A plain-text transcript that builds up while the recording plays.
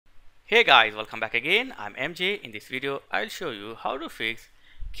Hey guys, welcome back again. I'm MJ. In this video I'll show you how to fix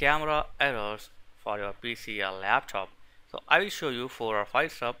camera errors for your PC or laptop. So I will show you 4 or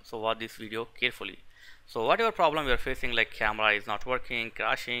 5 steps, so watch this video carefully. So whatever problem you're facing, like camera is not working,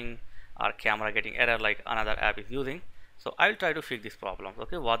 crashing, or camera getting error like another app is using, so I'll try to fix this problem.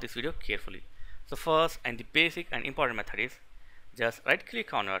 Okay, watch this video carefully. So first, and the basic and important method is just right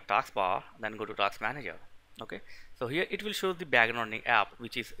click on your taskbar, then go to task manager. Okay, so here it will show the background running app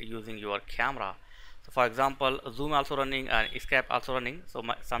which is using your camera. So for example, zoom also running and escape also running, so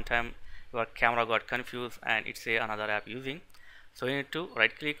sometime your camera got confused and it's a another app using. So you need to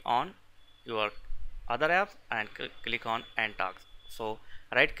right click on your other apps and click on end tags. So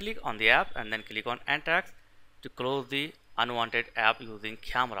right click on the app and then click on end tags to close the unwanted app using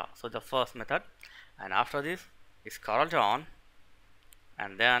camera. So the first method, and after this scroll down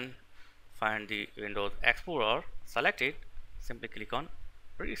and then find the Windows Explorer, select it, simply click on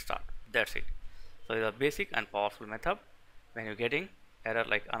restart. That's it. So it's a basic and powerful method when you're getting error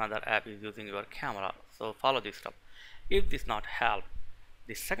like another app is using your camera. So follow this step. If this not help,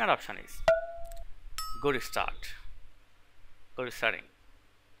 the second option is go to start, go to setting,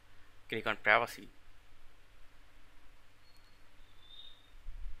 click on privacy,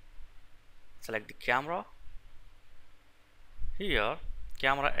 select the camera. Here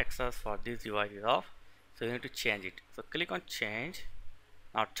camera access for this device is off, so you need to change it. So click on change.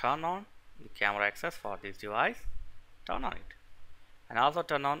 Now turn on the camera access for this device, turn on it, and also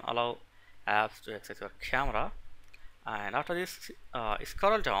turn on allow apps to access your camera. And after this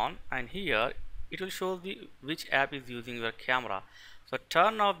scroll down and here it will show the which app is using your camera. So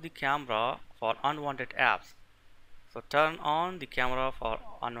turn off the camera for unwanted apps. So turn on the camera for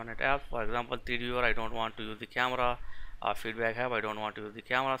unwanted apps. For example, 3D viewer, I don't want to use the camera. Feedback app, I don't want to use the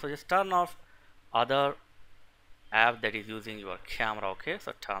camera, so just turn off other app that is using your camera. Okay,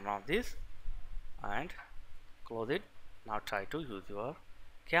 so turn off this and close it. Now try to use your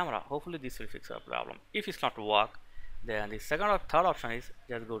camera. Hopefully this will fix your problem. If it's not work, then the second or third option is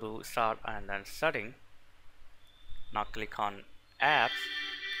just go to start and then setting. Now click on apps.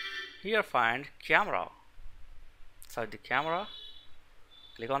 Here find camera, select the camera,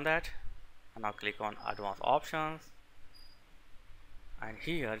 click on that, and now click on advanced options. And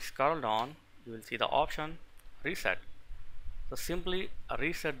here scroll down, you will see the option reset. So simply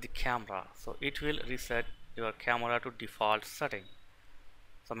reset the camera, so it will reset your camera to default setting.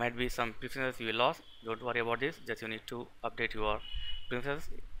 So might be some preferences you will lose, don't worry about this, just you need to update your preferences.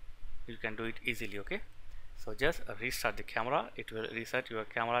 You can do it easily. Okay, so just restart the camera, it will reset your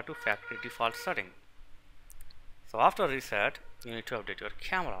camera to factory default setting. So after reset, you need to update your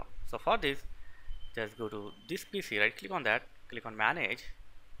camera. So for this, just go to this PC, right click on that, click on manage,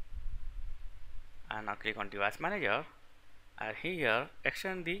 and now click on device manager, and here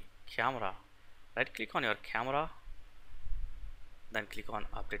extend the camera, right click on your camera, then click on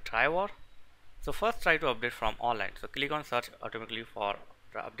update driver. So first try to update from online, so click on search automatically for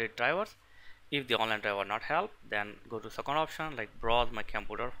the update drivers. If the online driver not help, then go to second option like browse my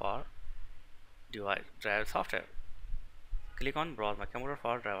computer for device driver software. Click on browse my computer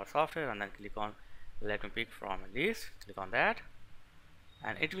for driver software and then click on let me pick from list, click on that,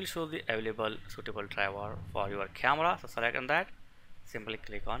 and it will show the available suitable driver for your camera. So select on that, simply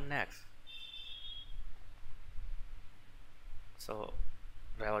click on next. So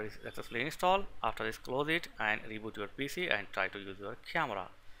driver is successfully installed. After this, close it and reboot your PC and try to use your camera.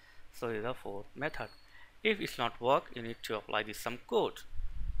 So this is the fourth method. If it's not work, you need to apply this some code.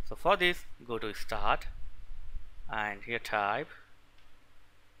 So for this, go to start and here type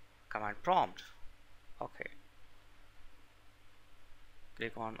command prompt. Okay,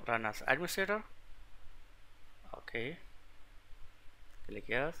 click on run as administrator. Okay, click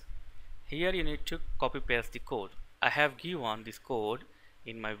yes. Here you need to copy paste the code. I have given this code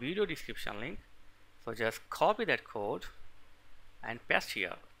in my video description link, so just copy that code and paste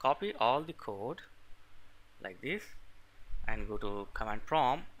here. Copy all the code like this and go to command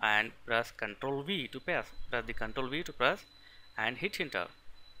prompt and press Ctrl V to paste. Press the Ctrl V to press and hit enter.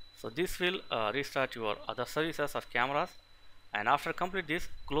 So this will restart your other services of cameras, and after complete this,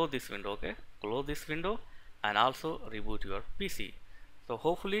 close this window. Okay, close this window and also reboot your PC. So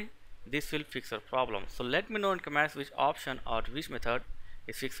hopefully this will fix your problem. So let me know in comments which option or which method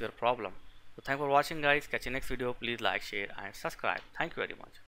is fix your problem. So thanks for watching guys, catch you next video. Please like, share and subscribe. Thank you very much.